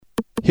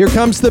Here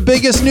comes the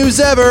biggest news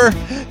ever.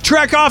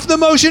 Trek Off the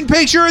Motion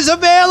Picture is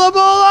available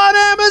on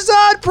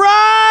Amazon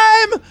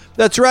Prime.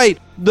 That's right.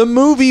 The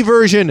movie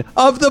version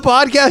of the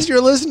podcast you're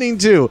listening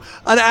to.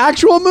 An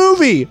actual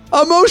movie.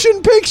 A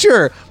motion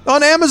picture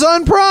on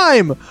Amazon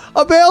Prime.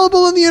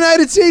 Available in the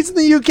United States and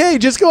the UK.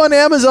 Just go on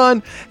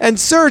Amazon and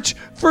search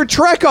for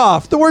Trek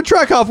Off. The word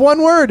Trek Off,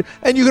 one word.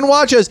 And you can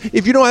watch us.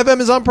 If you don't have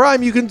Amazon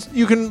Prime, you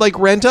can like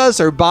rent us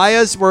or buy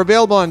us. We're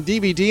available on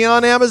DVD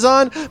on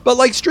Amazon, but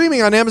like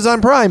streaming on Amazon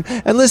Prime.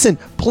 And listen,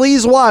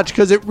 please watch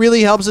because it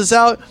really helps us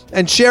out.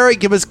 And share it.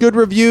 Give us good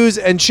reviews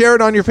and share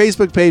it on your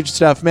Facebook page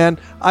stuff, man.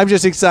 I'm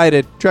just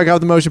excited. Trek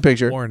Off the Motion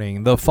Picture.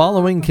 Warning, the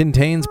following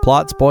contains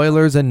plot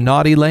spoilers and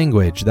naughty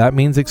language. That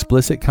means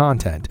explicit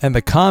content. And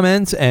the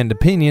comments and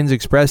opinions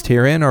expressed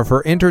herein are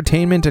for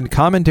entertainment and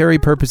commentary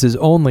purposes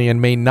only and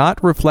may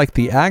not reflect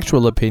the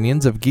actual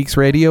opinions of Geeks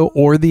Radio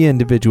or the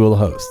individual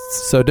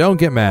hosts. So don't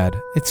get mad.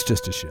 It's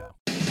just a show.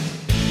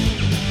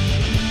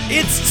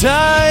 It's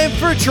time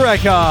for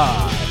Trek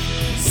Off.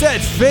 Set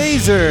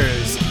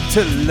phasers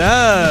to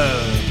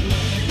love.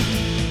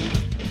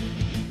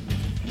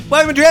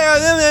 Welcome to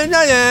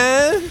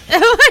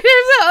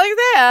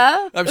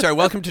I'm sorry,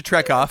 welcome to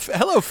Trek Off.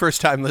 Hello,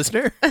 first-time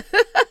listener.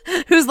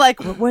 Who's like,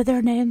 what were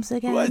their names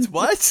again? What?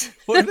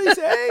 What did they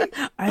say?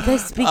 Are they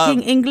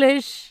speaking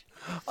English?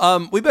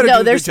 We better do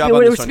a good job on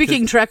we're this one,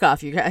 speaking Trek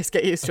Off. You guys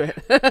get used to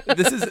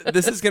it.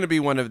 This is going to be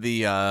one of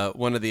the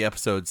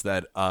episodes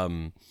that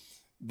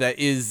that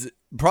is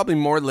probably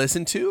more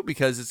listened to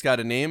because it's got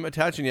a name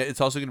attached, and yet it's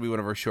also going to be one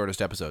of our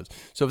shortest episodes.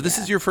 So if this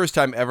is your first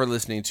time ever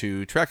listening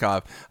to Trek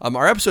Off,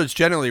 our episodes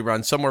generally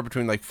run somewhere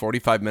between like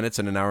 45 minutes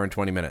and an hour and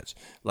 20 minutes.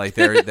 Like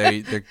they're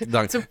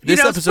long. So, this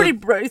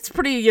episode, it's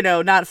pretty,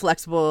 not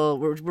flexible.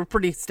 We're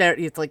pretty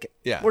It's like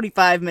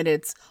 45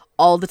 minutes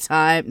all the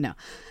time. No,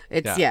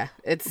 it's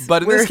it's.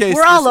 But in this case,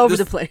 we're all over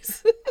the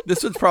place.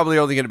 This one's probably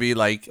only going to be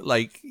like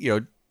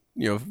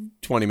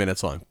 20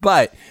 minutes long,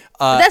 but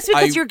that's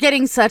because you're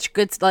getting such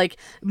good. Like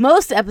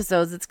most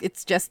episodes,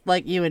 it's just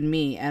like you and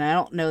me, and I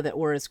don't know that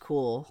we're as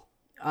cool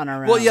on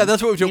our own. Well, yeah,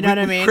 that's what we've done. You know what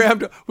I mean?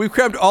 We've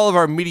crammed all of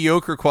our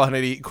mediocre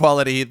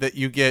quality that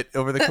you get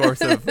over the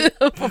course of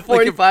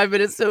 45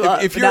 minutes to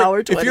an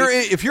hour 20.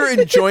 If your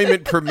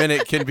enjoyment per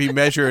minute can be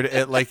measured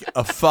at like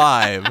a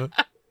 5.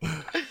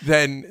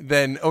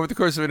 Then over the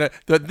course of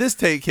this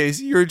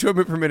case, your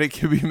enjoyment per minute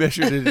can be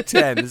measured at a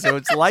 10. So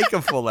it's like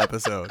a full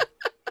episode.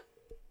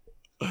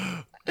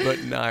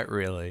 But not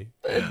really.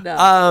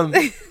 No.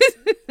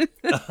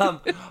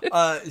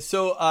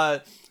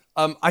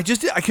 I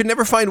could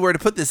never find where to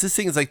put this. This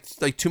thing is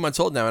like 2 months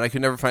old now, and I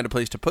could never find a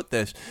place to put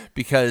this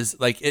because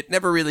like it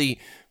never really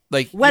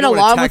went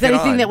along with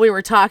anything that we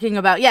were talking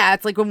about. Yeah,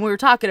 it's like when we were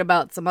talking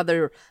about some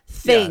other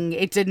thing,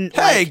 it didn't.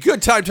 Hey,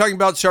 good time talking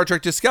about Star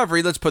Trek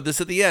Discovery. Let's put this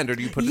at the end, or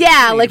do you put?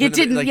 Yeah, like it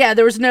didn't.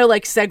 There was no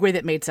like segue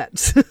that made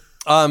sense.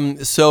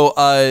 So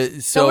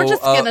we're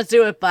just gonna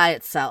do it by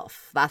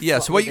itself. That's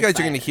so what you guys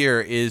are gonna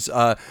hear is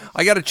I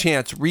got a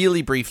chance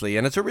really briefly,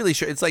 and it's a really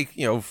short. It's like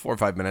 4 or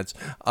 5 minutes.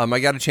 I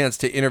got a chance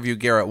to interview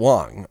Garrett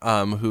Wang,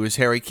 who is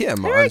Harry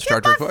Kim on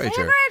Star Trek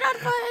Voyager.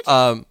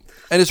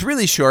 And it's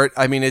really short.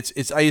 I mean, I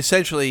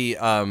essentially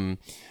I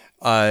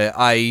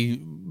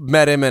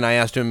met him and I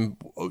asked him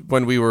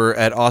when we were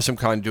at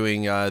AwesomeCon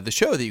doing the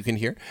show that you can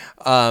hear.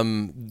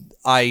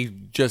 I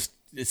just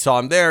saw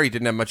him there. He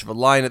didn't have much of a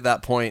line at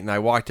that point, and I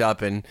walked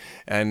up and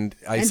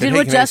I said, did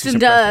what Justin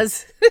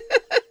does.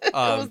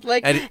 I was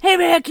like, hey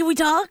man, can we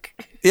talk?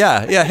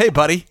 Yeah. Hey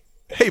buddy.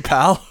 Hey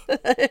pal.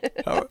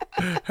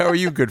 How are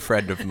you, good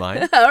friend of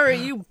mine? How are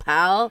you,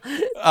 pal?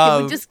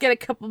 Can we just get a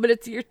couple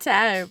minutes of your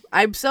time?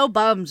 I'm so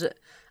bummed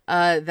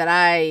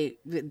that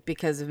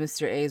because of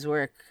Mr. A's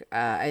work,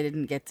 I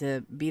didn't get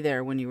to be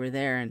there when you were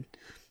there, and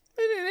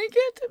I didn't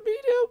get to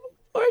meet him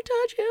or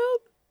touch him.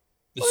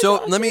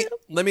 So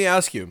let me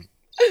ask you.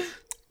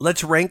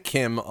 Let's rank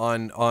Kim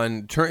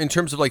in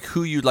terms of like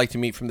who you'd like to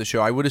meet from the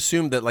show. I would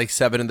assume that like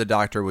Seven and the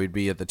Doctor would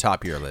be at the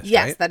top of your list.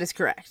 Yes, right? that is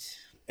correct.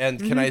 And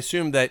can I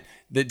assume that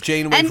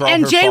Janeway for all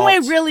and her Janeway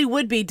faults, really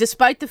would be,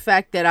 despite the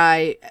fact that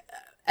I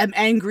am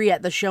angry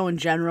at the show in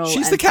general.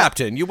 She's the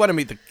captain. You want to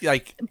meet the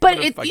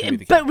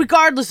but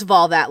regardless of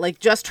all that, like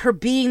just her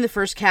being the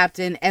first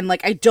captain, and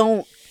like I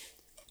don't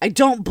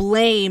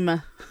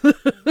blame.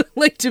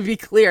 Like, to be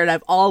clear, and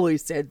I've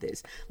always said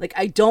this, like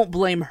I don't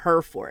blame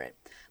her for it.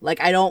 Like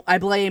I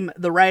blame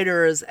the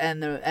writers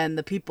and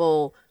the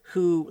people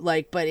who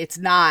but it's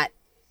not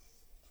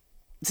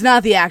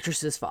the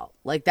actress's fault.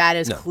 Like that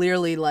is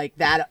clearly like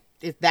that.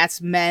 That's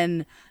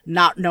men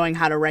not knowing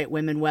how to write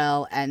women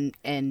well and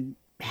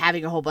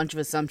having a whole bunch of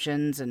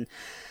assumptions and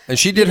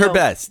she did her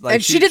best. Like,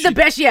 and she did the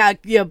best. Yeah.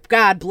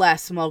 God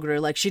bless Mulgrew.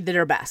 Like she did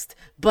her best.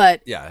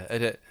 But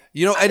I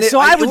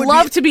would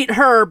love to meet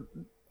her.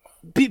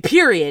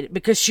 Period,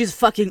 because she's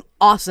fucking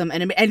awesome,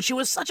 and she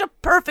was such a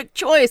perfect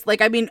choice.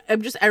 Like, I mean,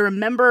 I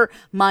remember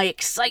my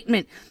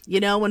excitement,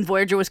 when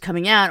Voyager was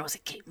coming out. I was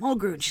like, Kate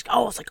Mulgrew, and I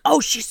was like, oh,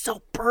 she's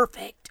so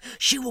perfect.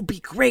 she will be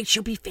great.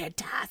 She'll be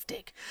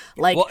fantastic.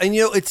 Like, Well, and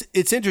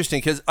it's interesting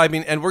because I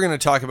mean, and we're going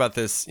to talk about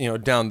this,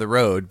 down the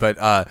road. But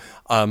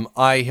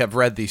I have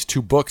read these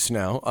 2 books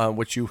now,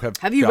 which you have.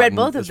 have you read gotten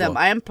both of as them?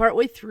 well. I am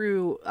partway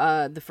through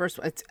the first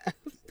one.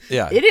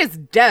 Yeah. It is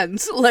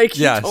dense. Like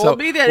you told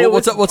me that we'll it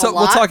was we'll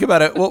talk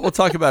about it. We'll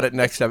talk about it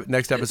next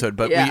episode.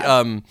 But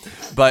Yeah.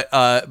 but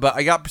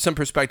I got some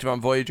perspective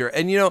on Voyager,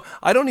 and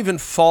I don't even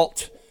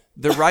fault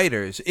the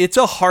writers. It's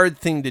a hard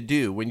thing to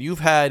do when you've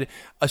had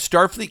a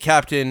Starfleet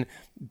captain,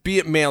 be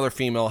it male or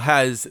female,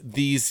 has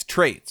these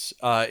traits.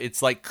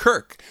 It's like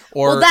Kirk,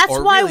 or Well, that's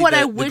or why really what the,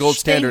 I the wish gold they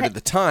standard had- at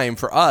the time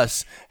for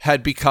us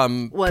had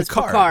become was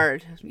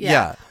Picard.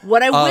 Yeah.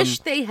 What I wish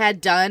they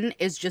had done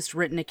is just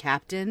written a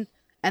captain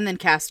and then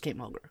cast Kate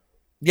Mulgrew.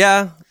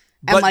 Yeah. And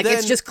But like then,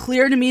 it's just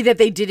clear to me that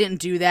they didn't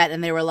do that,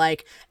 and they were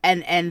like,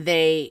 and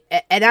I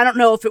don't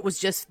know if it was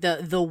just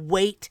the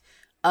weight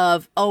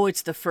of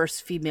it's the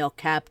first female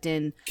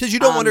captain. because you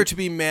don't want her to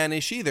be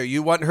mannish either.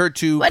 You want her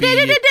to What be.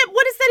 does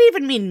that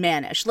even mean,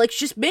 mannish? Like,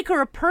 just make her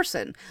a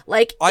person.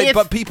 Like,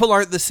 But people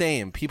aren't the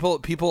same.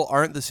 People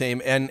aren't the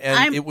same, and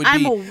it would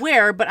I'm be.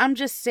 aware, but I'm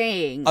just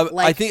saying.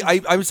 I think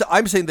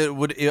I'm saying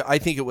that I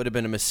think it would have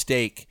been a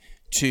mistake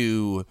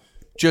to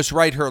just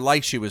write her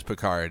like she was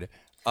Picard.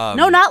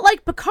 No, not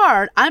like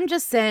Picard. I'm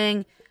just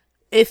saying,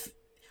 if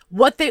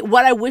what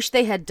I wish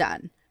they had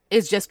done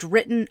is just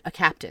written a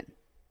captain,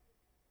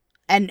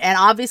 and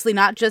obviously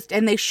not just,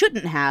 and they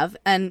shouldn't have,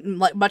 and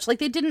much like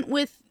they didn't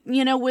with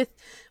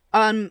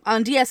on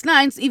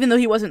DS9, even though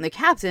he wasn't the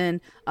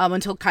captain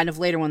until kind of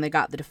later when they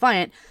got the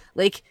Defiant.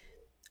 Like,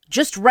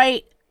 just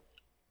write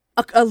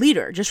a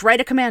leader, just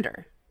write a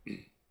commander.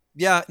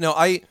 Yeah, no,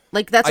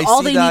 Like, that's I all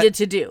see they that, needed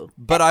to do,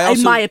 but I also-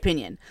 in my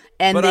opinion.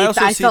 And but I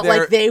also I see felt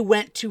their- like they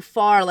went too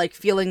far, like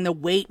feeling the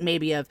weight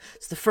maybe of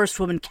it's the first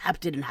woman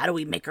captain and how do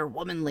we make her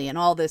womanly and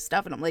all this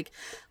stuff. And I'm like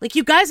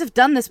you guys have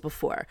done this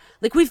before.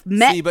 Like, we've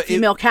met See, but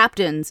female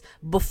captains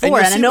before, you'll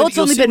and I see know when- it's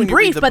you'll only see been when you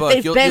read brief, the but book.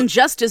 they've You'll- been you'll-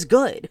 just as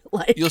good.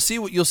 Like, you'll see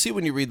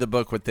when you read the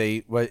book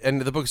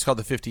and the book is called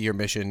The 50-Year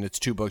Mission. It's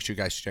 2 books. You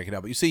guys should check it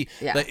out. But you see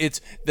that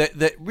it's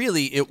that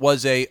really it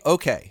was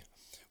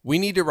we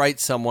need to write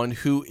someone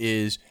who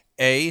is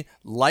A,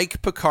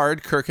 like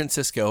Picard, Kirk, and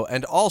Sisko,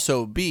 and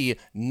also B,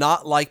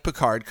 not like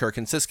Picard, Kirk,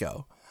 and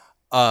Sisko,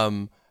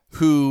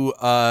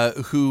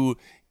 who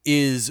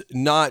is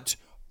not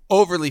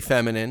overly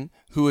feminine,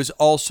 who is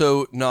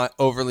also not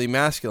overly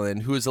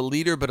masculine, who is a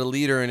leader but a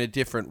leader in a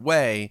different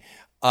way,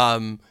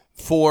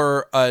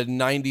 for a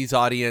 90s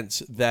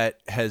audience that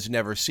has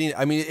never seen it.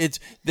 I mean, it's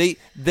they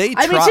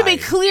I mean, to be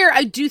tried. clear,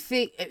 I do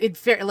think it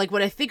fair. Like,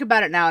 when I think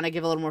about it now, and I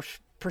give a little more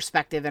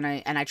perspective, and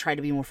I try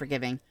to be more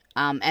forgiving.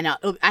 And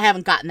I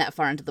haven't gotten that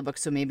far into the book,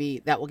 so maybe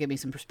that will give me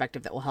some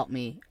perspective that will help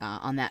me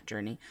on that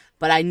journey.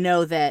 But I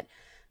know that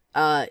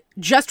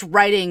just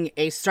writing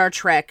a Star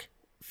Trek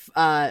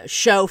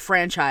show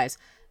franchise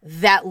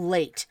that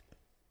late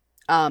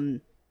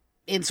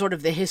in sort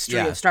of the history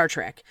of Star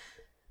Trek,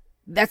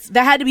 that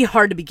had to be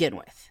hard to begin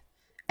with.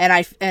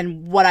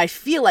 And what I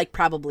feel like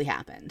probably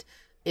happened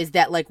is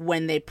that, like,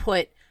 when they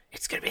put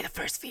it's going to be the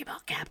first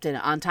female captain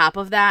on top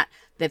of that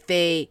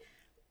they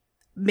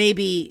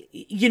maybe,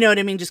 you know what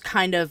I mean, just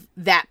kind of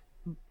that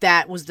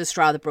was the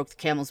straw that broke the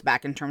camel's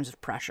back in terms of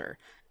pressure,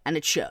 and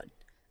it showed,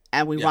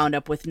 and we wound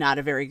up with not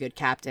a very good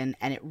captain,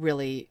 and it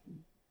really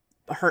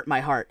hurt my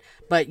heart.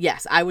 But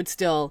yes, I would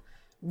still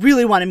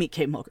really want to meet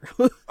Kate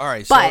Mulgrew. All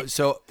right, but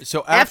so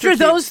after Kate-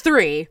 those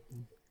 3,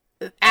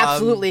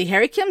 absolutely,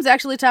 Harry Kim's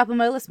actually top of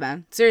my list,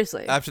 man.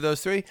 Seriously. after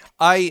those 3,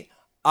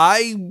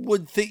 I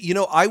would think,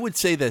 I would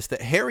say this,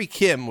 that Harry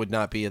Kim would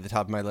not be at the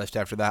top of my list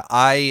after that.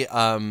 I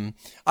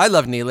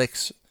love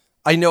Neelix.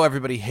 I know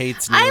everybody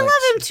hates Neelix. I love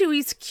him too.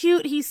 He's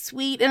cute. He's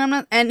sweet,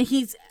 and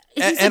he's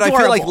and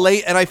adorable.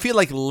 I feel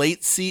like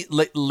late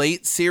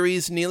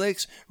series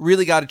Neelix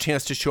really got a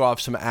chance to show off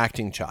some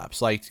acting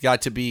chops. Like,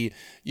 got to be,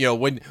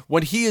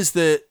 when he is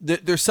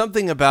there's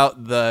something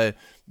about the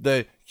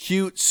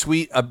cute,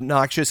 sweet,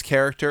 obnoxious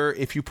character.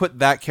 If you put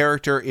that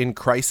character in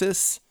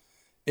Crisis,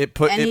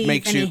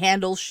 he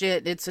handles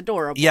shit. It's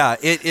adorable. Yeah,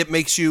 it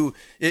makes you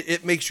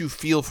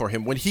feel for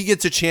him when he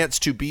gets a chance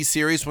to be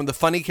serious. When the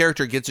funny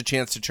character gets a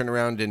chance to turn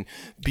around and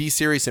be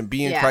serious and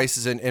be in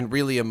crisis and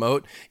really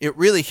emote, it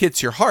really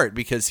hits your heart,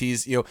 because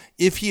he's,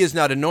 if he has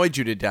not annoyed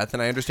you to death,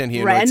 and I understand he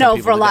annoyed I some know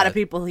people for a to lot death. of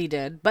people he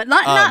did, but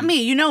not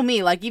me. You know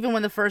me. Like, even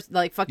when the first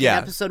fucking Yeah.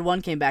 episode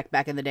 1 came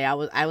back in the day, I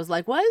was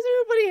like, why does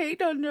everybody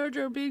hate on Jar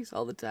Jar Binks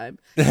all the time?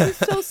 He's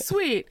so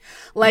sweet.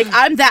 Like,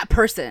 I'm that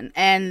person,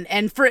 and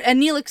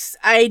Neelix,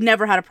 I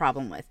never had a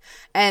problem with.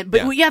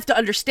 But what you have to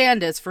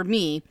understand is, for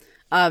me,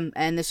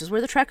 and this is where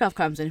the Trek Off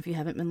comes in, if you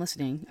haven't been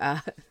listening,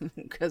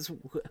 because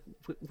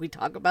we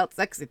talk about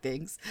sexy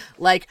things.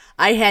 Like,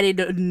 I had an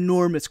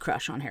enormous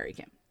crush on Harry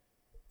Kim.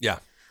 Yeah.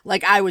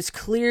 Like, I was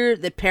clear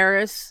that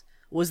Paris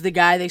was the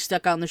guy they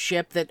stuck on the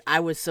ship that I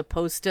was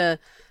supposed to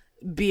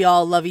be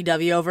all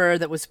lovey-dovey over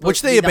that was supposed Which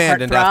to they be the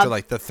abandoned heartthrob. after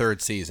like the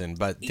third season,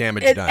 but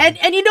damage done.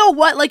 And you know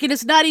what? Like, it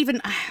is not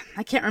even.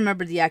 I can't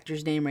remember the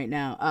actor's name right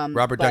now.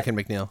 Robert but Duncan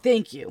McNeil.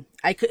 Thank you.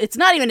 It's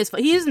not even his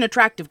fault. He is an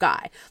attractive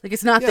guy. Like,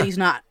 it's not that he's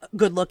not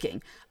good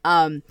looking.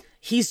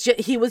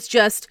 He was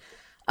just.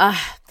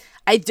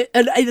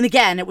 And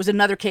again, it was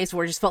another case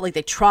where it just felt like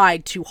they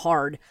tried too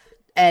hard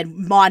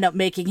and wound up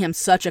making him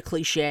such a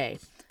cliche.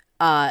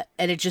 And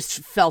it just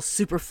fell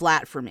super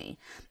flat for me.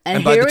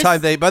 And by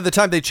the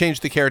time they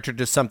changed the character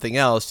to something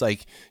else,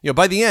 like,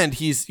 by the end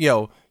he's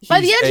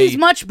he's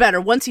much better.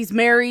 Once he's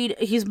married,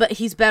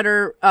 he's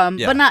better,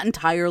 but not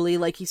entirely.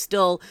 Like,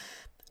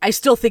 I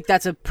still think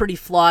that's a pretty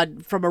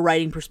flawed from a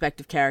writing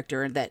perspective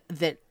character, and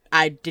that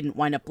I didn't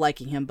wind up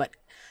liking him.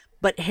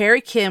 But Harry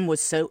Kim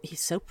he's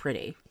so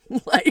pretty.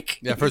 Like,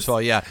 first of all,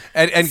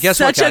 and guess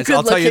what, such a guys?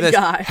 I'll tell you this: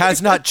 guy.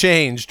 has not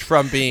changed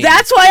from being.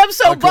 That's why I'm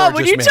so bummed.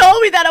 When you man. told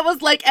me that, I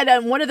was like, and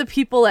then one of the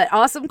people at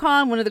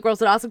AwesomeCon, one of the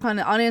girls at AwesomeCon in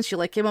the audience, she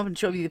like came up and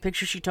showed me the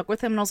picture she took with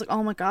him, and I was like,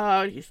 oh my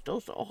god, he's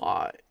still so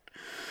hot.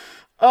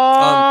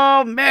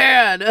 Oh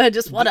man, I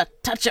just want to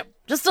touch him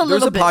just a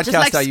little bit. There's a podcast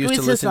just like I used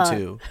to squeeze his listen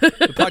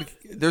to.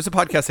 There's a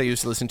podcast I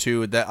used to listen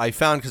to that I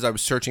found because I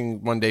was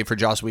searching one day for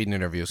Joss Whedon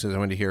interviews because I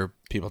wanted to hear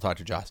people talk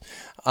to Joss,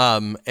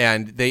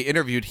 and they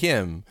interviewed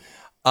him.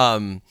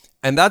 And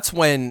that's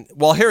when,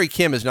 while Harry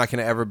Kim is not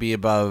going to ever be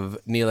above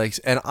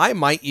Neelix, and I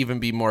might even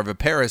be more of a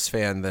Paris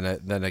fan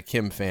than a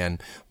Kim fan,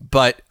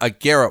 but a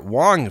Garrett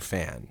Wang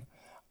fan,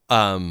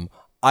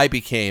 I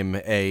became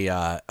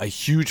a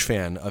huge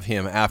fan of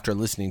him after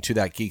listening to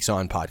that Geeks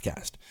On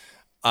podcast.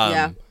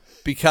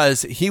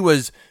 Because he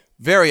was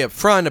very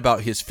upfront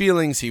about his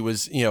feelings. He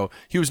was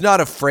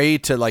not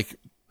afraid to like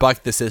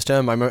buck the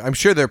system. I'm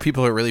sure there are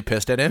people who are really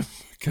pissed at him.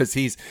 Because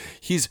he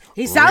sounds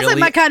really, like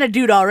my kind of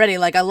dude already.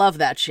 Like, I love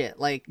that shit.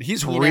 Like,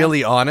 he's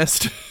really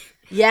honest.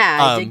 Yeah,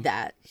 I dig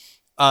that.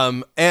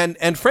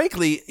 And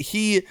frankly,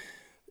 he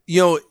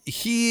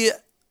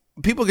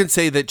people can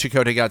say that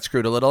Chakotay got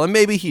screwed a little, and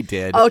maybe he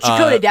did. Oh,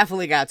 Chakotay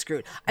definitely got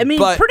screwed. I mean,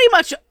 pretty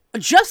much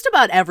just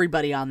about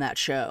everybody on that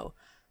show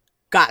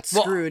got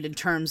screwed in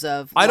terms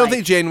of. I don't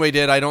think Janeway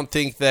did. I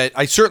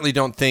certainly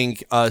don't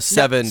think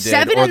Seven did.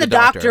 Seven or and the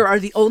Doctor are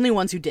the only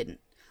ones who didn't.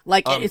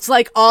 Like, it's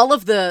like all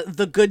of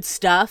the good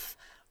stuff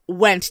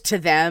went to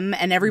them,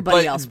 and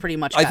everybody else pretty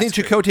much got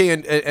screwed.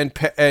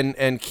 Chakotay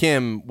and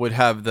Kim would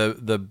have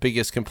the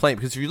biggest complaint,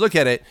 because if you look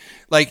at it,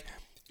 like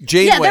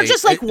Janeway, they're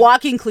just like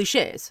walking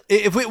cliches.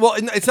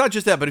 It's not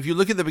just that, but if you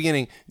look at the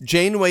beginning,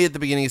 Janeway at the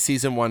beginning of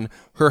season 1,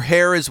 her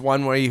hair is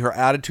one way, her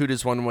attitude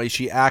is one way,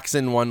 she acts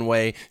in one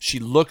way, she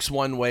looks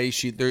one way,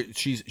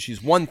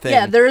 she's one thing.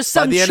 Yeah, there is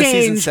some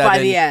change by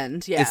the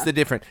end. Yeah, it's the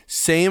different.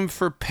 Same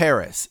for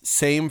Paris,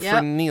 same for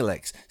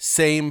Neelix,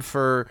 same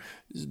for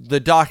the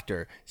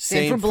Doctor,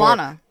 same for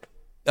B'Elanna,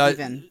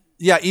 even.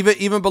 Yeah,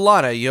 even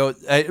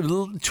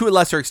B'Elanna, to a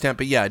lesser extent,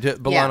 but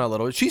B'Elanna a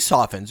little. She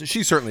softens.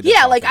 She certainly does.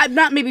 Yeah, soften. like I'm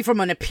not maybe from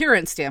an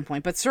appearance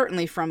standpoint, but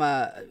certainly from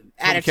a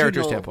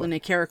character standpoint. In a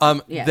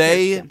character,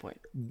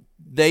 standpoint.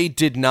 They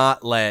did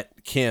not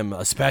let Kim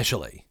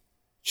especially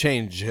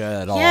change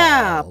at all.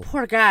 Yeah,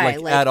 poor guy.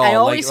 Like at all. I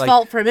always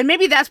felt for him, and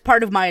maybe that's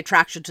part of my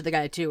attraction to the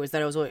guy too. Is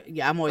that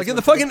I'm always like in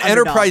the fucking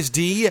Enterprise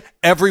D,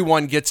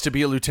 everyone gets to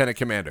be a lieutenant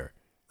commander.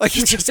 Like,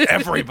 it's just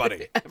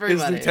everybody.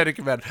 Is lieutenant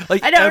commander.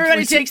 Like, I know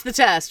everybody takes the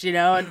test,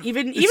 and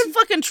even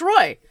fucking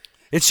Troy.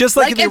 It's just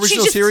like in the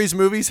original series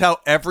movies, how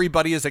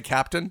everybody is a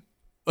captain.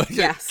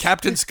 Yes.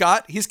 Captain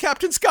Scott. He's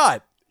Captain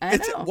Scott. I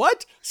know.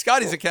 What?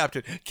 Scotty's a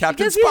captain.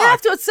 Captain because Spock. You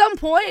have to at some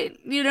point,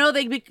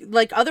 they be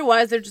like,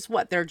 otherwise they're just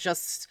what? They're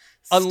just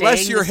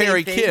unless you're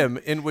Harry Kim,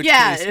 in which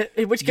case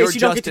you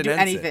don't get to do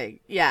anything.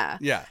 Yeah.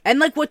 Yeah. And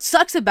like what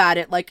sucks about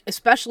it, like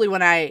especially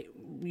when I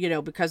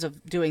because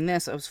of doing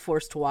this, I was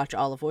forced to watch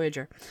all of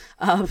Voyager,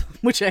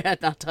 which I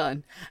had not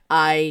done.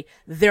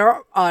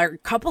 There are a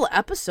couple of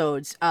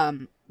episodes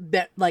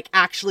that like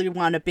actually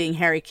wound up being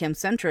Harry Kim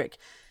centric,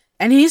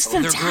 and he's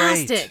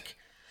fantastic.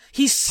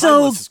 He's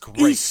so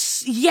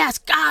yes,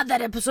 God,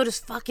 that episode is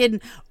fucking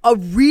a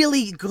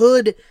really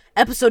good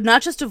episode,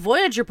 not just of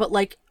Voyager, but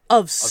like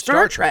of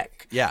Star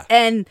Trek. Yeah,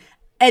 and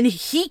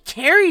he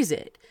carries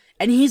it,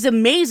 and he's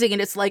amazing,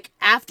 and it's like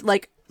after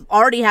like.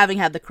 Already having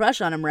had the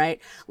crush on him, right?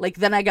 Like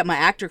then I got my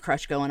actor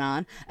crush going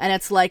on, and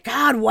it's like,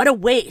 God, what a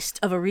waste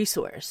of a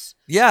resource.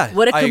 Yeah,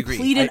 what a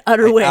complete and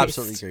utter waste. I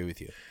absolutely agree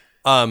with you.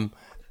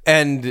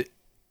 And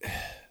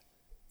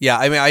yeah,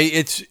 I mean,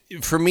 it's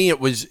for me, it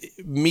was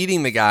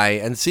meeting the guy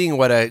and seeing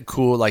what a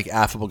cool, like,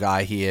 affable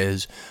guy he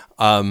is,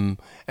 and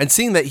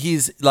seeing that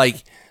he's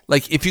like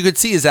if you could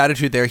see his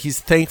attitude there,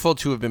 he's thankful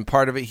to have been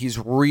part of it. He's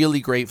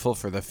really grateful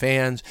for the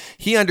fans.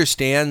 He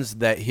understands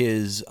that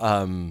his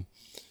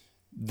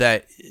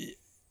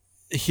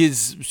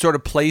sort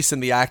of place in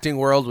the acting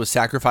world was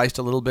sacrificed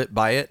a little bit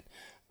by it.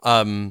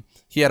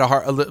 He had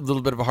a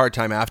little bit of a hard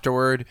time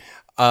afterward.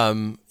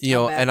 And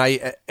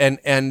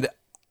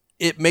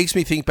it makes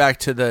me think back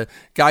to the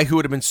guy who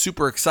would have been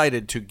super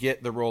excited to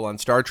get the role on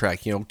Star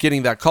Trek,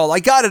 getting that call, I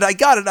got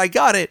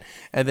it.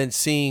 And then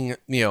seeing,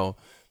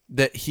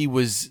 that he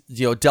was,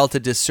 dealt a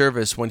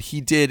disservice when he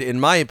did, in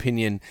my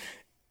opinion,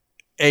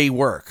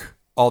 work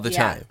all the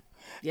time.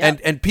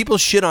 Yep. And people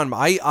shit on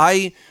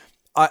him.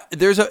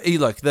 There's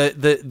look,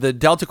 the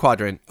Delta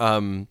Quadrant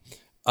called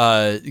him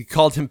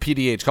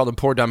PDH, called him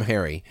Poor Dumb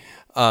Harry.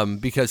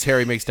 Because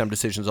Harry makes dumb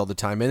decisions all the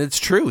time, and it's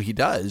true, he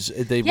does.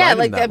 They write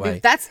him that way.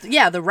 That's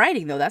the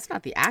writing though. That's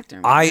not the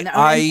actor.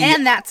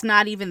 And that's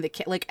not even the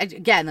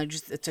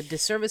it's a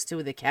disservice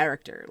to the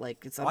character.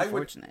 Like, it's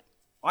unfortunate.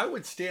 I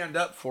would stand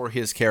up for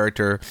his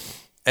character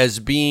as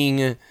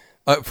being,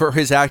 for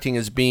his acting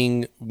as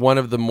being one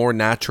of the more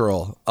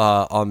natural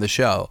on the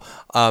show.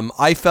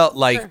 I felt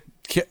like. Sure.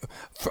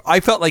 I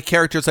felt like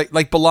characters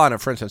like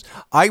B'Elanna, for instance.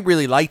 I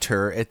really liked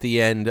her at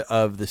the end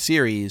of the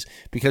series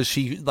because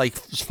she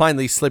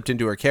finally slipped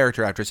into her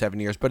character after 7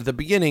 years. But at the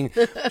beginning,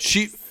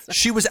 she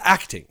was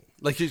acting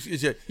like you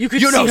could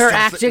see her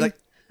acting.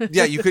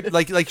 You could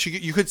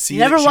you could see.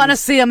 You never want to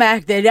see them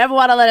act. They never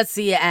want to let us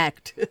see you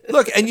act.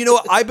 Look, and you know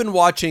what? I've been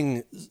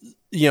watching,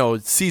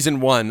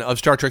 season 1 of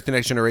Star Trek: The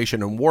Next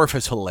Generation, and Worf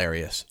is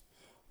hilarious.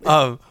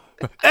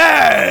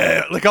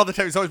 Like all the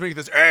time, he's always making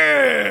this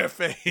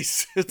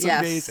face. It's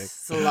amazing.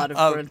 It's a lot of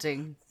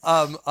grunting.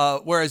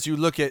 Whereas you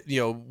look at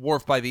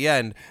Worf by the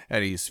end,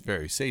 and he's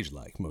very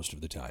sage-like most of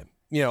the time.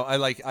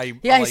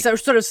 He's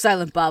sort of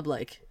Silent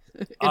Bob-like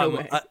in a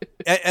way.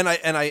 And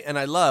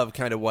I love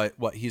kind of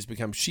what he's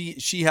become.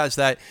 She has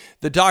that.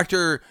 The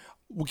Doctor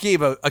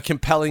gave a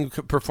compelling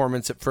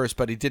performance at first,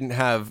 but he didn't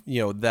have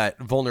that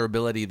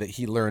vulnerability that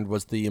he learned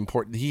was the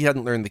important. He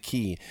hadn't learned the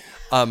key.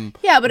 But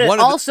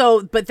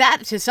but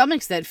that to some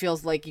extent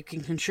feels like you can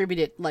contribute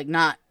it, like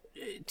not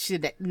to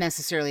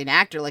necessarily an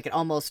actor, like it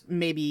almost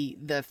maybe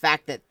the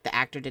fact that the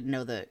actor didn't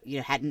know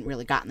hadn't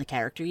really gotten the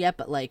character yet,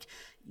 but like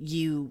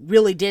you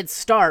really did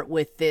start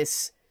with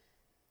this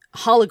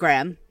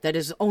hologram that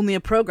is only a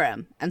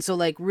program, and so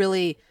like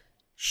really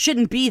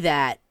shouldn't be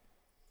that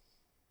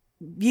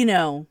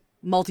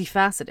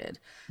multifaceted.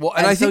 Well,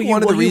 and I think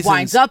one of the reasons he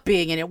winds up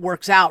being, and it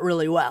works out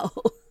really well.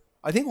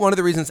 I think one of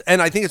the reasons,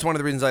 and I think it's one of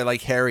the reasons I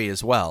like Harry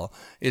as well,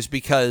 is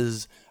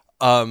because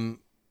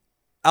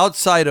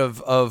outside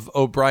of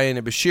O'Brien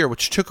and Bashir,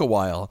 which took a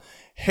while,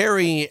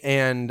 Harry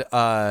and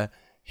Paris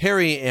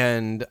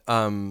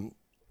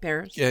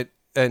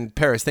and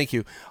Paris, thank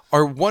you,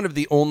 are one of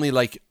the only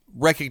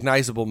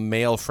recognizable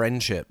male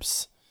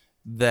friendships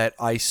that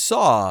I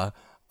saw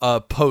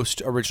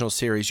post original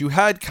series. You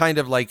had kind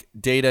of like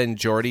Data and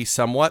Geordi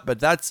somewhat, but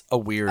that's a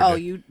weird.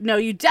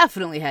 You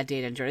definitely had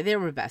Data and Geordi. They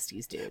were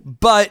besties, dude.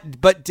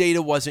 But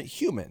Data wasn't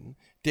human.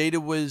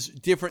 Data was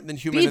different than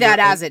human. Be that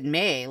as it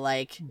may,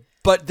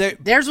 but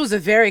theirs was a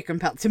very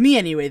compelling, to me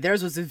anyway.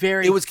 Theirs was a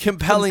very. It was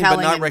compelling but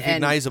not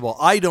recognizable.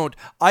 I don't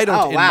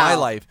in my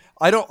life.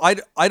 I don't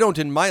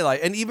in my life,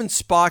 and even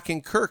Spock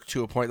and Kirk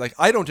to a point. Like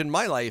I don't in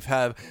my life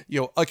have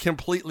a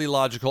completely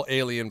logical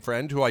alien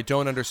friend who I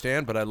don't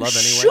understand, but I love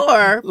anyway.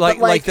 Sure,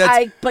 but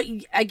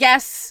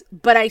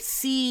I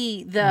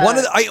see the one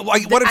of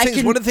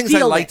the things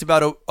I liked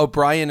about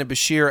O'Brien and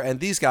Bashir and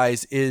these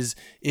guys is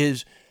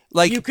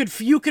like you could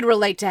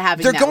relate to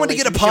having. They're that going to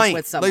get a pint.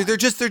 With someone. Like they're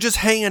just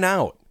hanging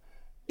out.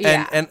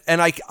 Yeah. And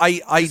I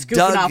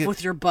dug off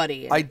with your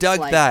buddy. I dug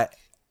that.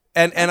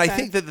 And I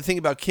think that the thing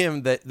about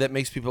Kim that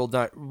makes people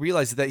not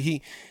realize is that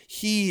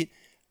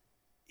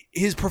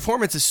his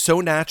performance is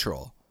so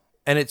natural,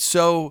 and it's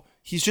so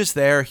he's just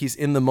there, he's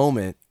in the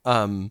moment.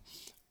 And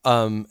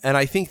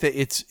I think that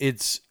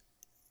it's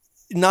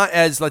not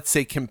as, let's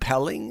say,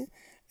 compelling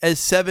as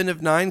 7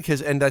 of 9,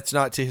 and that's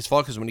not to his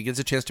fault, because when he gets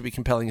a chance to be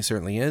compelling, he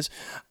certainly is.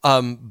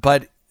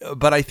 But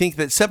I think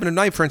that 7 of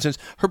 9, for instance,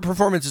 her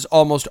performance is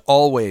almost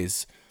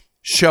always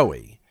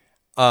showy.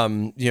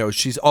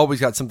 She's always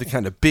got something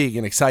kind of big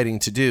and exciting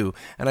to do,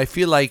 and I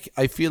feel like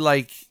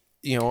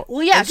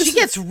Well, yeah, she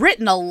gets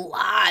written a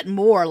lot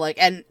more,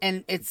 and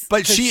it's.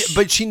 But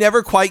she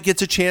never quite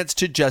gets a chance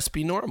to just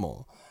be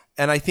normal.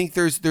 And I think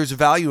there's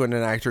value in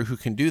an actor who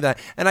can do that.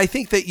 And I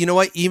think that,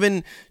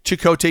 even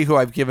Chakotay, who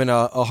I've given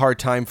a hard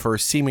time for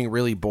seeming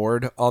really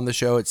bored on the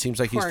show, it seems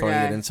like he's phoning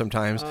it in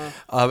sometimes. And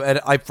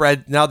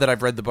now that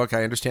I've read the book,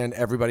 I understand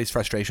everybody's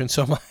frustration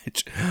so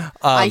much.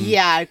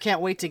 I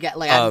can't wait to get,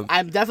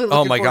 I'm definitely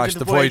looking forward to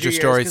the Voyager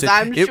stories.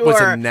 It was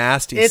a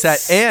nasty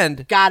set.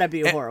 And gotta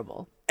be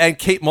horrible. And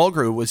Kate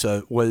Mulgrew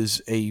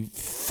was a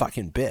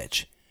fucking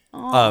bitch.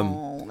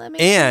 That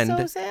makes me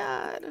so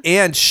sad.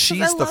 And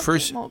she's the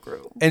first.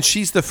 And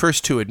she's the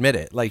first to admit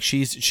it. Like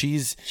she's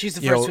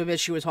the first to admit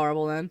she was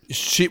horrible. Then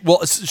she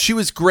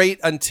was great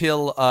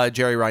until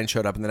Jerry Ryan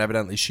showed up, and then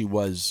evidently she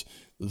was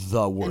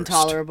the worst.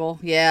 Intolerable.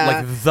 Yeah,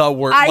 like the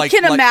worst. I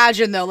can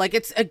imagine though. Like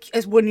it's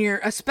when you're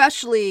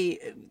especially.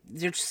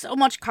 There's so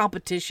much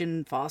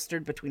competition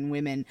fostered between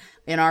women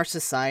in our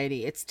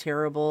society. It's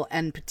terrible,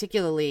 and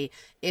particularly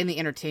in the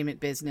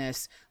entertainment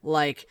business,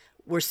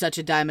 we're such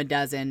a dime a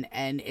dozen,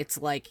 and it's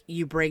like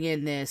you bring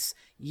in this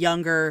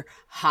younger,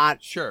 hot,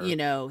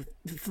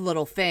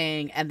 little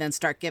thing, and then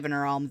start giving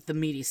her all the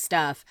meaty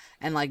stuff.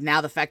 And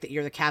now the fact that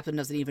you're the captain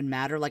doesn't even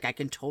matter. I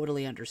can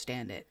totally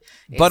understand it.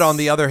 But on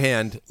the other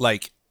hand,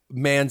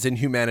 man's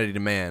inhumanity to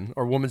man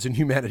or woman's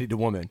inhumanity to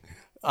woman.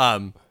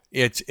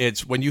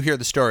 It's when you hear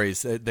the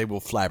stories, they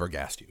will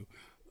flabbergast you.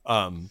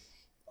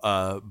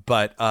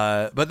 But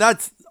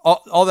that's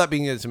all that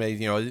being is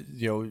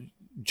amazing.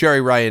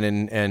 Jerry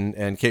Ryan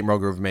and Kate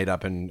Mulgrew have made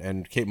up,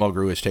 and Kate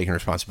Mulgrew has taken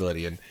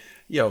responsibility, and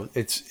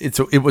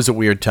it was a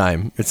weird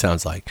time. It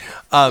sounds like.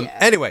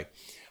 Anyway,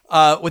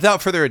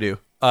 without further ado,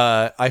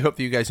 I hope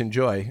that you guys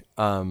enjoy.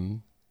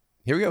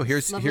 Here we go.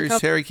 Here's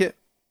Harry Kim.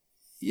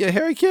 Yeah,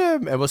 Harry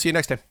Kim, and we'll see you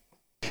next time.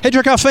 Hey,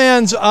 Trek Off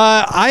fans,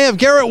 I have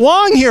Garrett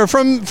Wang here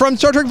from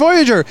Star Trek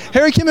Voyager.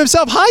 Harry Kim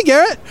himself. Hi,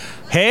 Garrett.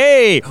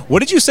 Hey, what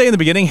did you say in the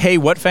beginning? Hey,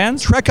 what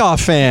fans? Trek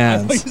Off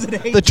fans.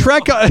 Hey,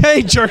 jerk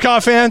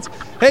off fans.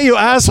 Hey, you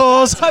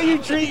assholes. That's how you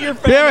treat your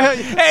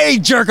fans. Hey,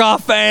 jerk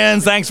off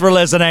fans. Thanks for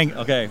listening.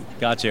 Okay,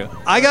 got you.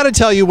 I got to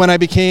tell you when I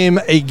became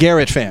a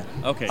Garrett fan.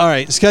 Okay. All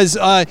right, because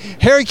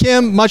Harry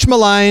Kim, much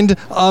maligned,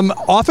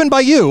 often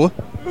by you.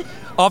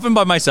 Often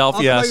by myself,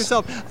 Often yes. by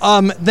yourself.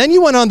 Then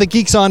you went on the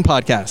Geeks On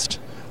podcast.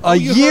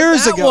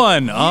 Years ago.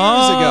 Years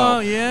ago.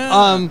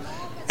 Yeah.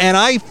 And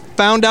I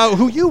found out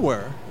who you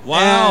were.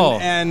 Wow.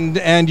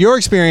 And your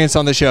experience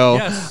on the show.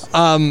 Yes.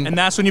 And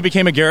that's when you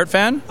became a Garrett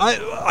fan?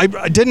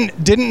 I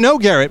didn't know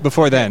Garrett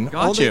before then.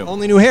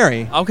 Only knew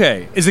Harry.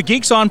 Okay. Is the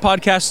Geeks On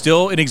podcast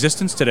still in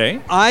existence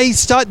today? They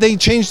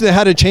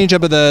had a change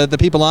up of the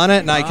people on it,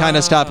 and I kind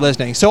of stopped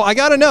listening. So I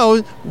got to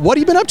know, what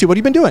have you been up to? What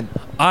have you been doing?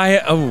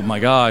 Oh my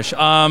gosh.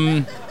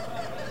 I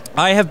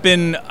have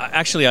been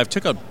I've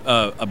took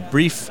a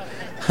brief.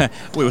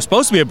 It was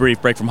supposed to be a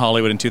brief break from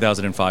Hollywood in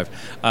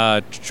 2005.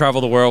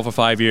 Traveled the world for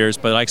 5 years,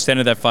 but I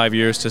extended that 5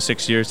 years to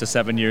 6 years to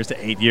 7 years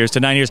to 8 years to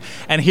 9 years.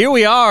 And here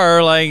we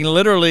are, like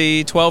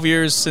literally 12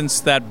 years since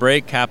that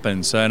break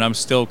happened. So, and I'm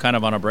still kind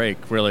of on a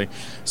break, really.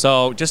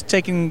 So just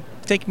taking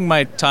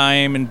my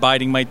time and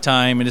biding my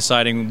time and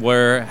deciding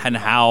where and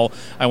how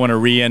I want to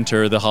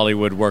re-enter the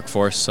Hollywood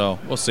workforce. So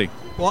we'll see.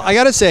 Well, I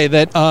got to say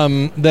that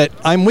that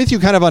I'm with you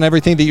kind of on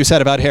everything that you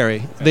said about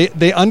Harry. They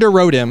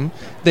underwrote him.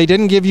 They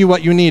didn't give you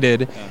what you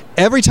needed.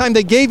 Every time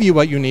they gave you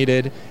what you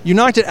needed, you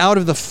knocked it out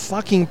of the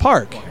fucking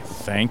park.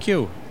 Thank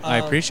you. I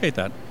appreciate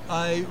that.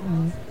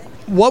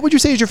 What would you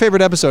say is your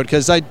favorite episode?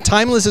 Because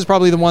Timeless is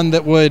probably the one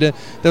that would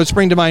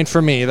spring to mind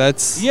for me.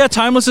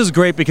 Timeless is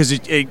great because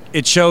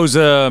it shows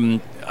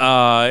the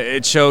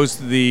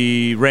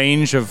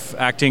range of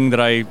acting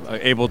that I'm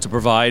able to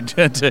provide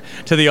to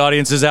the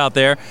audiences out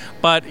there.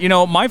 But,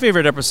 my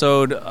favorite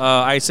episode,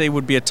 I say,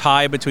 would be a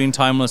tie between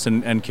Timeless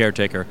and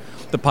Caretaker,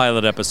 the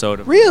pilot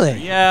episode.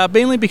 Really? Yeah,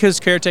 mainly because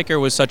Caretaker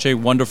was such a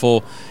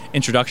wonderful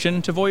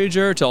introduction to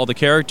Voyager, to all the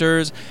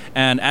characters.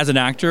 And as an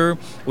actor,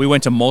 we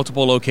went to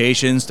multiple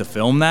locations to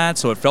film that,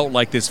 so it felt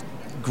like this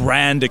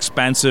grand,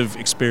 expansive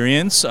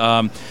experience.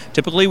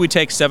 Typically, we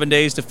take 7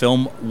 days to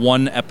film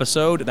one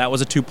episode. That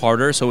was a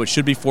two-parter, so it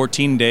should be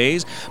 14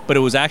 days, but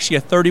it was actually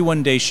a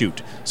 31-day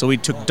shoot. So we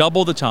took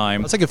double the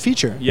time. It's like a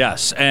feature.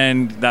 Yes,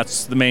 and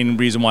that's the main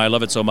reason why I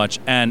love it so much.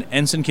 And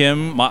Ensign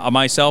Kim,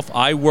 myself,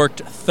 I worked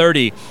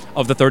 30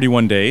 of the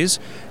 31 days.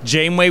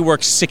 Janeway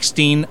worked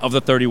 16 of the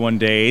 31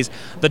 days.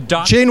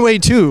 Janeway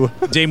 2.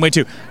 Janeway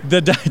 2.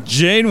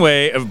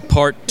 Janeway of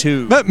Part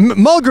 2. But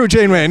Mulgrew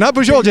Janeway, not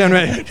Bujol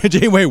Janeway.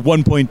 Janeway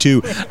 1.2.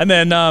 And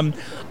then,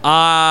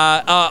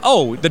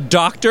 the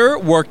Doctor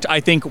worked, I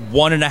think,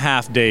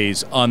 1.5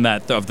 days on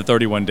that of the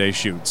 31-day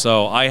shoot.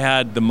 So I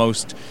had the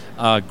most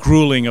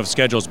grueling of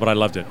schedules, but I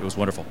loved it. It was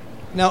wonderful.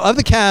 Now, of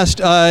the cast,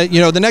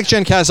 the Next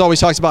Gen cast always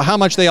talks about how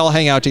much they all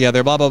hang out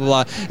together, blah, blah,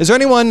 blah, blah. Is there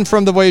anyone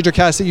from the Voyager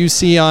cast that you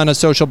see on a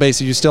social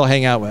basis you still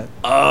hang out with?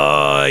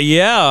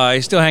 Yeah,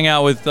 I still hang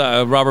out with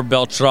Robert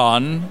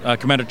Beltran,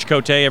 Commander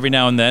Chakotay every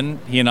now and then.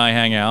 He and I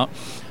hang out.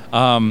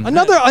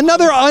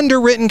 Another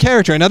underwritten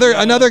character,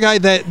 another guy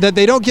that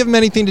they don't give him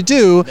anything to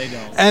do,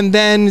 and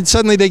then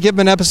suddenly they give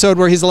him an episode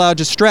where he's allowed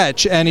to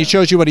stretch, and he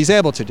shows you what he's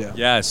able to do.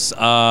 Yes.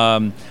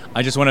 I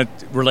just want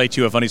to relate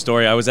to you a funny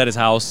story. I was at his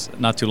house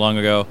not too long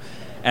ago,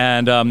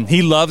 and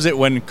he loves it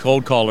when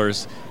cold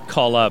callers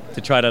call up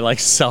to try to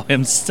sell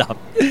him stuff.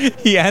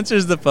 He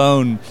answers the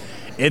phone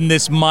in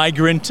this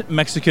migrant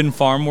Mexican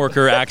farm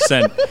worker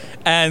accent,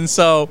 and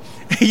so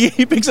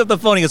he picks up the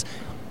phone. He goes,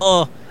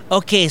 "Oh,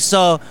 okay,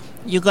 so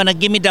you're gonna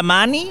give me the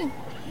money?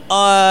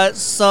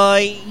 So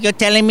you're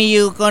telling me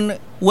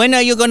when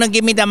are you gonna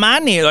give me the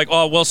money?" Like,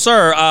 "Oh, well,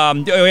 sir,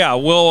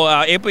 we'll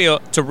able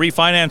to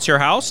refinance your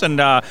house, and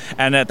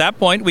at that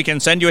point we can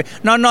send you."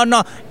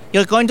 No.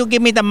 You're going to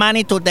give me the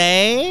money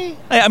today?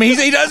 I mean,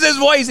 he does his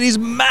voice, and he's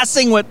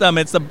messing with them.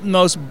 It's the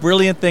most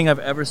brilliant thing I've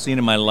ever seen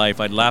in my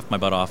life. I'd laugh my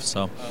butt off.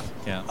 So,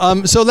 yeah.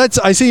 I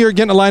see you're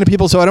getting a line of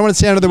people, so I don't want to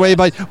stand out of the way,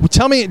 but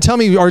tell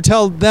me, or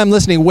tell them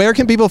listening, where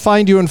can people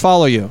find you and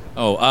follow you?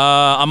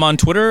 I'm on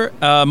Twitter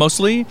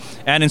mostly,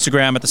 and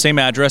Instagram at the same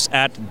address,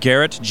 at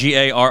Garrett,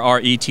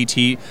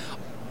 GarrettWang.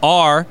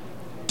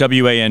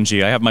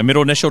 I have my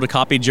middle initial to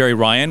copy Jerry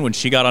Ryan. When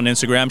she got on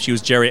Instagram, she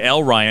was Jerry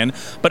L. Ryan.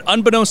 But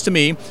unbeknownst to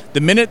me,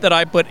 the minute that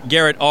I put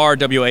Garrett R.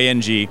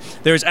 WANG,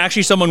 there's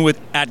actually someone with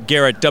at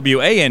Garrett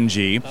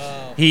WANG.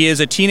 He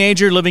is a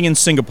teenager living in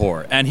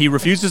Singapore, and he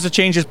refuses to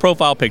change his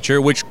profile picture,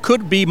 which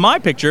could be my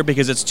picture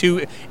because it's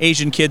two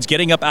Asian kids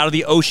getting up out of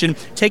the ocean,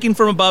 taken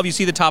from above. You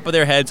see the top of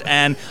their heads,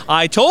 and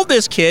I told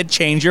this kid,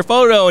 change your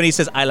photo, and he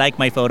says, I like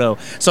my photo.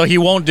 So he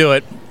won't do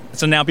it.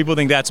 So now people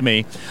think that's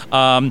me.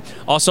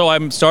 Also,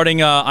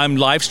 I'm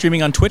live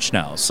streaming on Twitch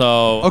now.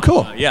 So, oh,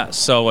 cool.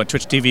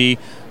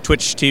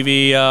 Twitch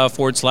TV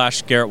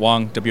 / Garrett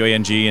Wang,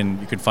 WANG,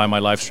 and you can find my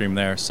live stream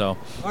there. So, all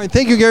right,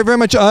 thank you, Garrett, very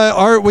much.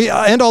 We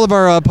end all of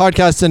our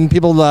podcasts and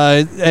people,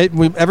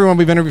 everyone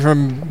we've interviewed,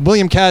 from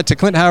William Catt to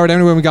Clint Howard,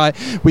 everyone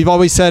we've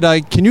always said,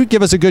 can you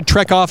give us a good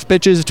Trek off,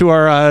 bitches, to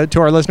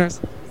our listeners?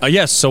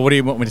 Yes. So what do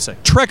you want me to say?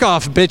 Trek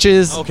off,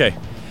 bitches. Okay.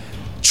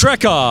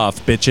 Trek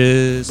off,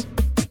 bitches.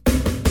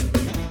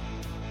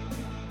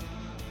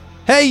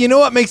 Hey, you know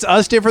what makes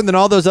us different than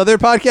all those other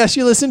podcasts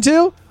you listen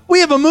to? We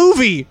have a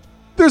movie.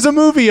 There's a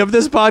movie of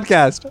this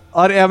podcast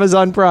on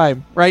Amazon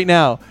Prime right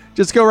now.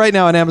 Just go right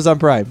now on Amazon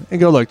Prime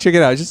and go look. Check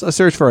it out. Just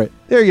search for it.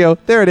 There you go.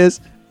 There it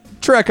is.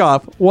 Trek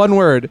Off. One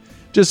word.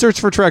 Just search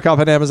for Trek Off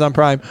on Amazon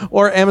Prime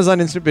or Amazon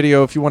Instant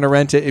Video if you want to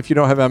rent it, if you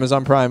don't have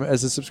Amazon Prime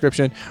as a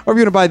subscription. Or if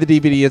you want to buy the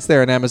DVD, it's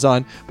there on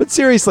Amazon. But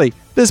seriously,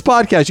 this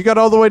podcast, you got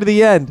all the way to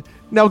the end.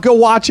 Now go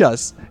watch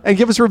us and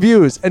give us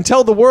reviews and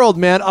tell the world,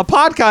 man, a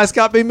podcast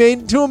got me made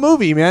into a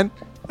movie, man.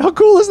 How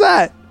cool is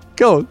that?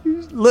 Go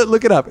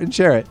look it up and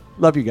share it.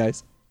 Love you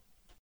guys.